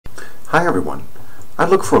Hi everyone. I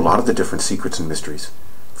look for a lot of the different secrets and mysteries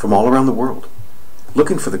from all around the world,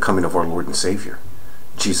 looking for the coming of our Lord and Savior,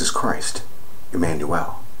 Jesus Christ,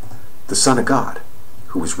 Emmanuel, the Son of God,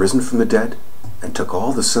 who was risen from the dead and took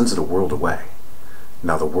all the sins of the world away.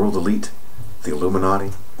 Now the world elite, the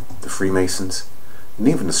Illuminati, the Freemasons, and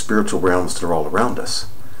even the spiritual realms that are all around us,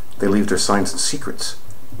 they leave their signs and secrets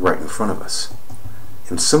right in front of us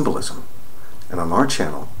in symbolism. And on our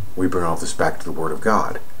channel, we bring all this back to the Word of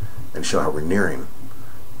God and show how we're nearing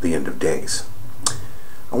the end of days.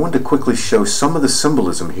 I wanted to quickly show some of the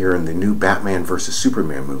symbolism here in the new Batman vs.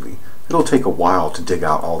 Superman movie. It'll take a while to dig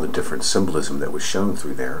out all the different symbolism that was shown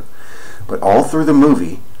through there, but all through the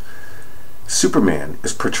movie, Superman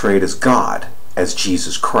is portrayed as God, as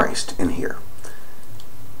Jesus Christ in here.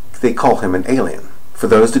 They call him an alien. For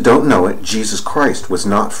those that don't know it, Jesus Christ was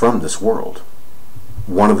not from this world.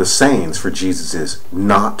 One of the sayings for Jesus is,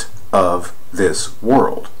 "not of this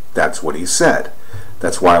world." That's what he said.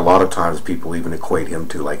 That's why a lot of times people even equate him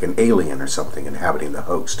to like an alien or something inhabiting the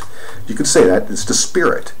host. You could say that it's the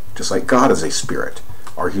spirit, just like God is a spirit.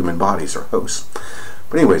 Our human bodies are hosts.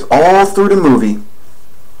 But anyways, all through the movie,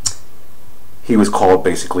 he was called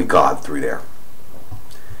basically God through there.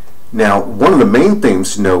 Now, one of the main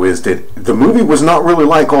things to know is that the movie was not really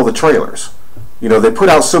like all the trailers. You know, they put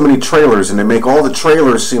out so many trailers and they make all the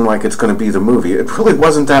trailers seem like it's going to be the movie. It really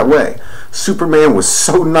wasn't that way. Superman was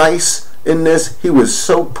so nice in this. He was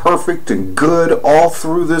so perfect and good all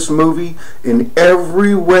through this movie in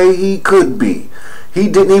every way he could be. He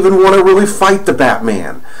didn't even want to really fight the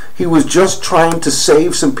Batman. He was just trying to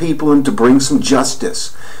save some people and to bring some justice.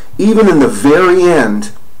 Even in the very end,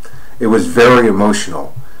 it was very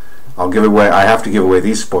emotional. I have to give away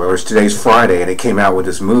these spoilers. Today's Friday and it came out with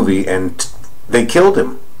this movie and they killed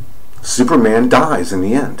him. Superman dies in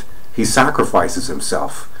the end. He sacrifices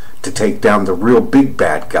himself to take down the real big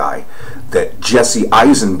bad guy, that Jesse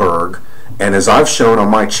Eisenberg. And as I've shown on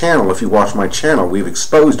my channel, if you watch my channel, we've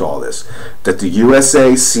exposed all this, that the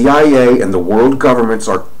USA, CIA, and the world governments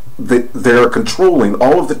are controlling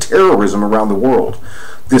all of the terrorism around the world.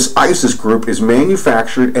 This ISIS group is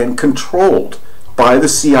manufactured and controlled by the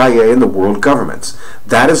CIA and the world governments.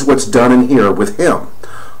 That is what's done in here with him.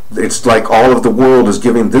 It's like all of the world is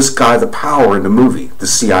giving this guy the power in the movie. The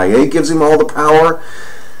CIA gives him all the power.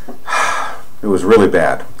 It was really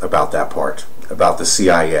bad about that part, about the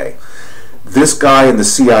CIA. This guy and the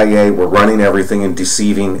CIA were running everything and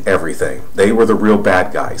deceiving everything. They were the real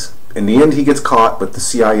bad guys. In the end, he gets caught, but the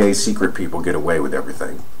CIA secret people get away with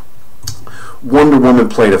everything. Wonder Woman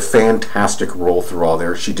played a fantastic role through all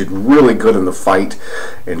there. She did really good in the fight,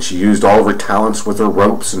 and she used all of her talents with her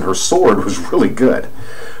ropes, and her sword was really good.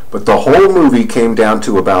 But the whole movie came down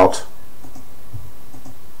to about,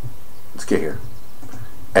 let's get here,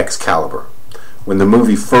 Excalibur. When the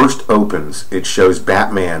movie first opens, it shows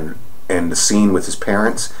Batman and the scene with his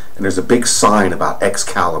parents, and there's a big sign about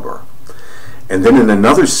Excalibur. And then in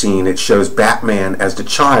another scene, it shows Batman as the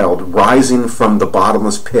child rising from the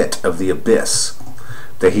bottomless pit of the abyss,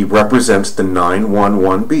 that he represents the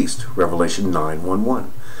 911 beast, Revelation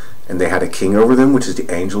 9:11. And they had a king over them, which is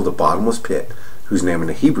the angel of the bottomless pit, whose name in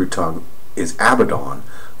the Hebrew tongue is Abaddon,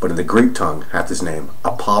 but in the Greek tongue hath his name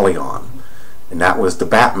Apollyon. And that was the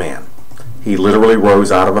Batman. He literally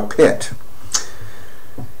rose out of a pit.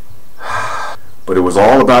 But it was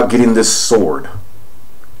all about getting this sword,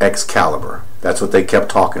 Excalibur. That's what they kept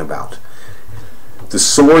talking about. The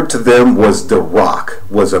sword to them was the rock,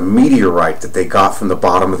 was a meteorite that they got from the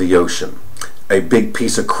bottom of the ocean. A big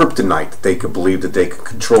piece of kryptonite that they could believe that they could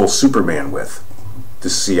control Superman with. The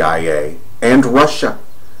CIA and Russia.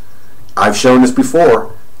 I've shown this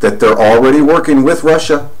before, that they're already working with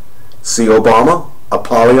Russia. See Obama,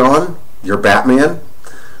 Apollyon, your Batman,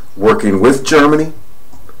 working with Germany,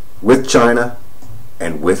 with China,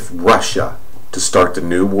 and with Russia to start the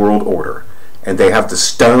new world order. And they have the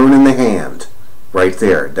stone in the hand right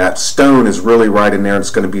there. That stone is really right in there, and it's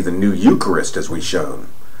going to be the new Eucharist, as we've shown.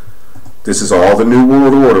 This is all the new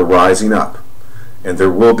world order rising up, and there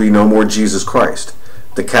will be no more Jesus Christ.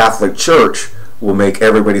 The Catholic Church will make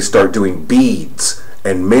everybody start doing beads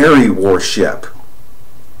and Mary worship.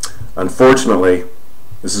 Unfortunately,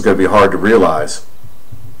 this is going to be hard to realize.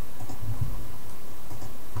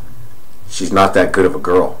 She's not that good of a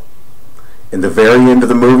girl. In the very end of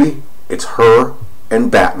the movie, it's her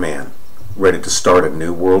and Batman ready to start a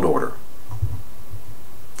new world order.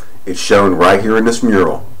 It's shown right here in this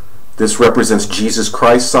mural. This represents Jesus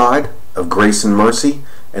Christ's side of grace and mercy,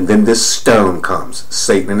 and then this stone comes,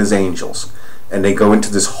 Satan and his angels, and they go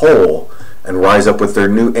into this hole and rise up with their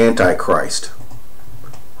new Antichrist.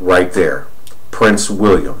 Right there, Prince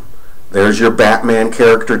William, There's your Batman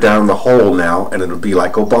character down the hole now, and it'll be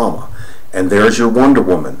like Obama. And there's your Wonder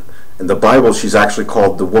Woman. In the Bible, she's actually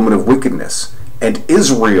called the woman of wickedness. And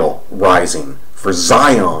Israel rising for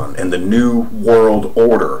Zion and the new world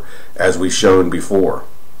order, as we've shown before.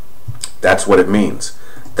 That's what it means.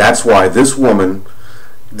 That's why this woman,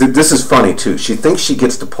 this is funny too, she thinks she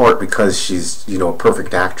gets the part because she's, a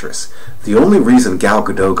perfect actress. The only reason Gal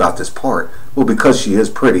Gadot got this part, well, because she is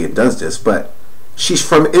pretty and does this, but she's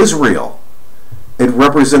from Israel. It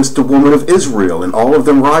represents the woman of Israel and all of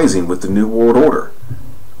them rising with the new world order.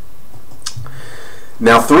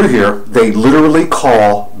 Now through here, they literally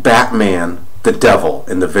call Batman the devil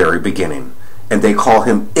in the very beginning. And they call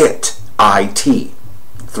him it, I-T,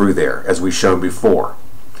 through there, as we've shown before.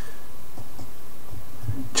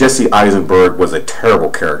 Jesse Eisenberg was a terrible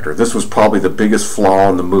character. This was probably the biggest flaw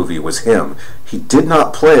in the movie, was him. He did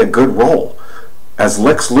not play a good role. As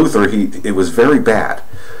Lex Luthor, it was very bad.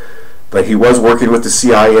 But he was working with the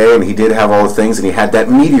CIA, and he did have all the things, and he had that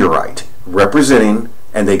meteorite representing,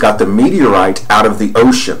 and they got the meteorite out of the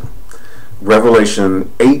ocean.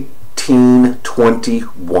 Revelation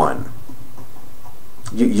 18:21.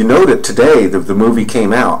 You know that today the movie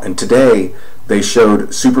came out, and today they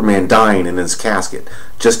showed Superman dying in his casket.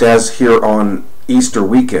 Just as here on Easter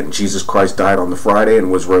weekend, Jesus Christ died on the Friday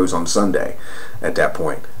and was rose on Sunday at that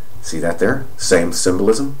point. See that there? Same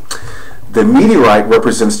symbolism. The meteorite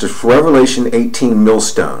represents the Revelation 18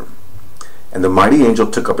 millstone. And the mighty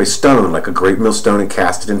angel took up a stone like a great millstone and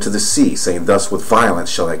cast it into the sea, saying, thus with violence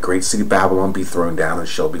shall that great city Babylon be thrown down and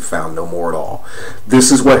shall be found no more at all.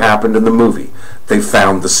 This is what happened in the movie. They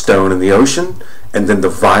found the stone in the ocean, and then the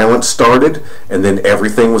violence started, and then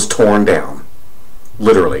everything was torn down.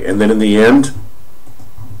 Literally. And then in the end,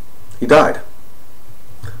 he died.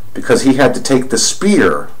 Because he had to take the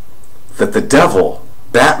spear that the devil,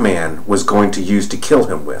 Batman, was going to use to kill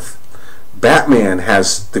him with. Batman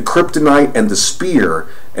has the kryptonite and the spear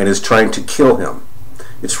and is trying to kill him.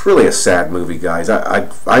 It's really a sad movie, guys.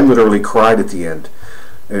 I literally cried at the end.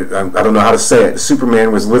 I don't know how to say it.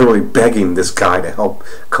 Superman was literally begging this guy to help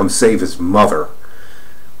come save his mother.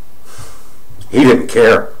 He didn't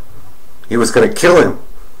care. He was going to kill him.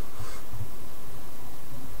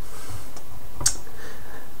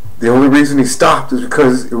 The only reason he stopped is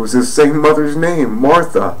because it was his same mother's name,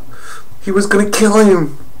 Martha. He was going to kill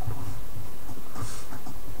him.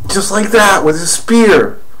 Just like that, with his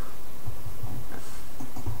spear.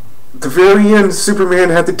 At the very end, Superman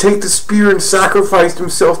had to take the spear and sacrificed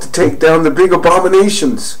himself to take down the big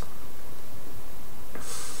abominations.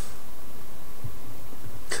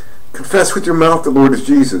 Confess with your mouth the Lord is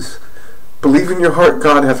Jesus. Believe in your heart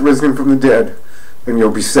God hath risen from the dead, and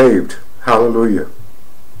you'll be saved. Hallelujah.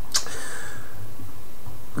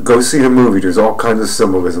 Go see the movie. There's all kinds of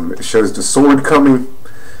symbolism. It shows the sword coming.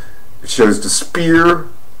 It shows the spear.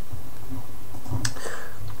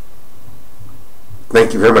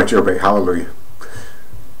 Thank you very much, everybody. Hallelujah.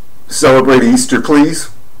 Celebrate Easter, please.